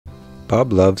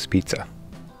Bob loves pizza.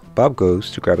 Bob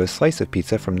goes to grab a slice of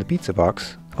pizza from the pizza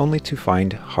box, only to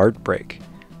find heartbreak.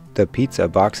 The pizza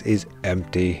box is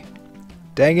empty.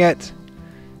 Dang it!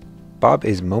 Bob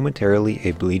is momentarily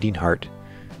a bleeding heart,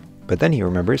 but then he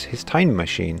remembers his time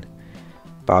machine.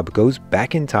 Bob goes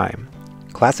back in time,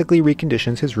 classically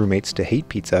reconditions his roommates to hate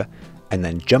pizza, and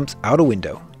then jumps out a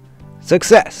window.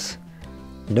 Success!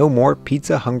 No more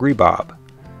pizza-hungry Bob.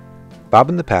 Bob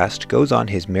in the past goes on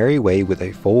his merry way with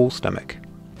a full stomach.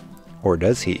 Or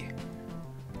does he?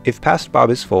 If past Bob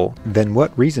is full, then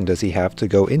what reason does he have to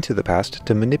go into the past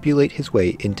to manipulate his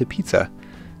way into pizza?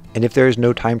 And if there is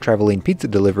no time-traveling pizza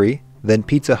delivery, then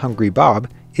pizza-hungry Bob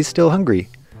is still hungry.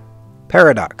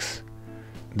 Paradox.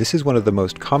 This is one of the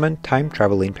most common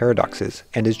time-traveling paradoxes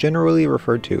and is generally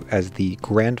referred to as the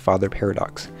grandfather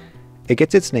paradox. It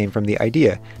gets its name from the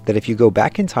idea that if you go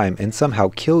back in time and somehow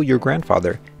kill your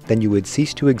grandfather, then you would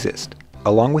cease to exist,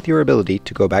 along with your ability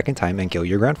to go back in time and kill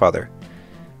your grandfather.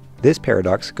 This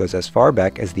paradox goes as far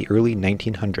back as the early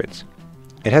 1900s.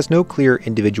 It has no clear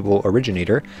individual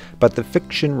originator, but the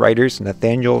fiction writers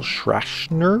Nathaniel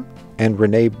Schachner and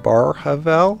René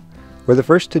Barjavel were the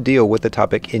first to deal with the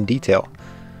topic in detail,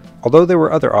 although there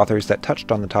were other authors that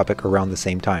touched on the topic around the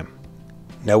same time.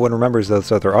 No one remembers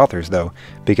those other authors though,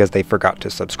 because they forgot to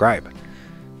subscribe.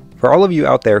 For all of you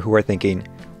out there who are thinking,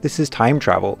 this is time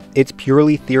travel, it's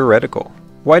purely theoretical,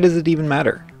 why does it even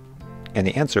matter? And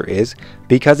the answer is,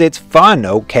 because it's fun,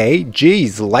 okay?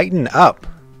 Geez, lighten up!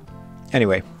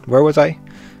 Anyway, where was I?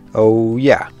 Oh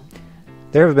yeah.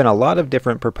 There have been a lot of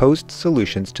different proposed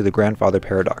solutions to the grandfather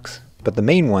paradox, but the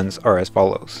main ones are as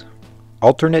follows.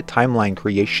 Alternate timeline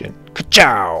creation.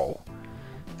 Ka-chow!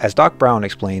 As Doc Brown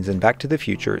explains in Back to the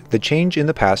Future, the change in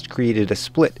the past created a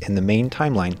split in the main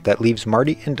timeline that leaves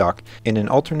Marty and Doc in an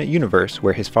alternate universe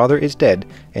where his father is dead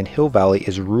and Hill Valley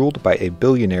is ruled by a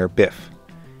billionaire Biff.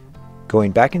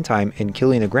 Going back in time and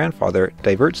killing a grandfather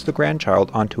diverts the grandchild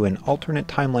onto an alternate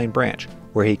timeline branch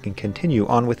where he can continue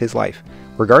on with his life,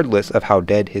 regardless of how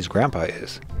dead his grandpa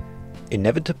is.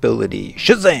 Inevitability.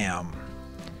 Shazam!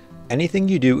 Anything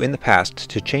you do in the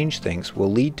past to change things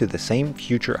will lead to the same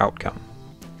future outcome.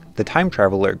 The time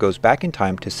traveler goes back in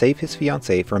time to save his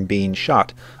fiancée from being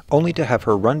shot, only to have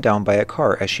her run down by a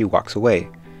car as she walks away.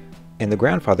 In the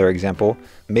grandfather example,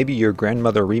 maybe your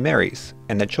grandmother remarries,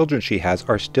 and the children she has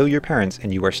are still your parents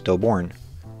and you are still born.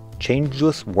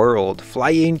 Changeless world,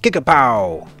 flying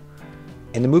kick-a-pow!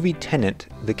 In the movie Tenet,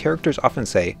 the characters often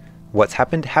say, "What's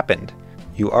happened, happened.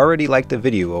 You already liked the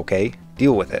video, okay?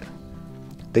 Deal with it."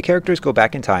 The characters go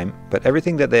back in time, but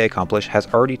everything that they accomplish has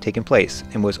already taken place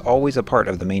and was always a part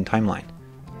of the main timeline.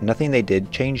 Nothing they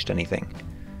did changed anything.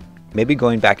 Maybe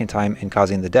going back in time and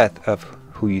causing the death of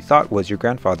who you thought was your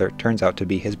grandfather turns out to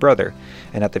be his brother,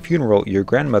 and at the funeral your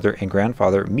grandmother and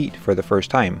grandfather meet for the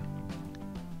first time.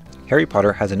 Harry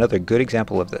Potter has another good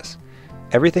example of this.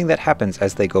 Everything that happens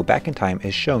as they go back in time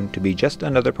is shown to be just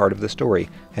another part of the story,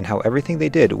 and how everything they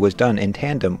did was done in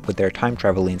tandem with their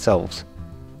time-traveling selves.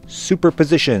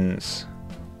 Superpositions.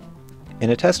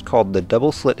 In a test called the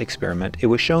double slit experiment, it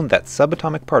was shown that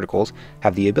subatomic particles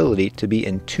have the ability to be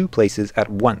in two places at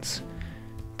once.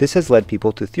 This has led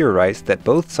people to theorize that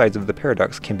both sides of the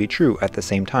paradox can be true at the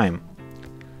same time.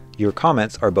 Your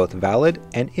comments are both valid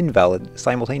and invalid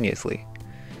simultaneously.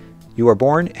 You are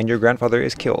born and your grandfather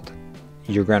is killed.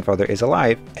 Your grandfather is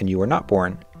alive and you are not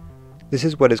born. This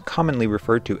is what is commonly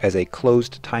referred to as a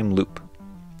closed time loop.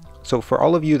 So for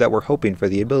all of you that were hoping for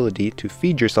the ability to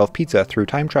feed yourself pizza through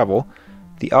time travel,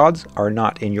 the odds are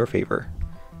not in your favor.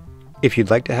 If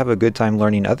you'd like to have a good time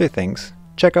learning other things,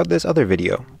 check out this other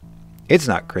video. It's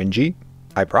not cringy,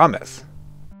 I promise.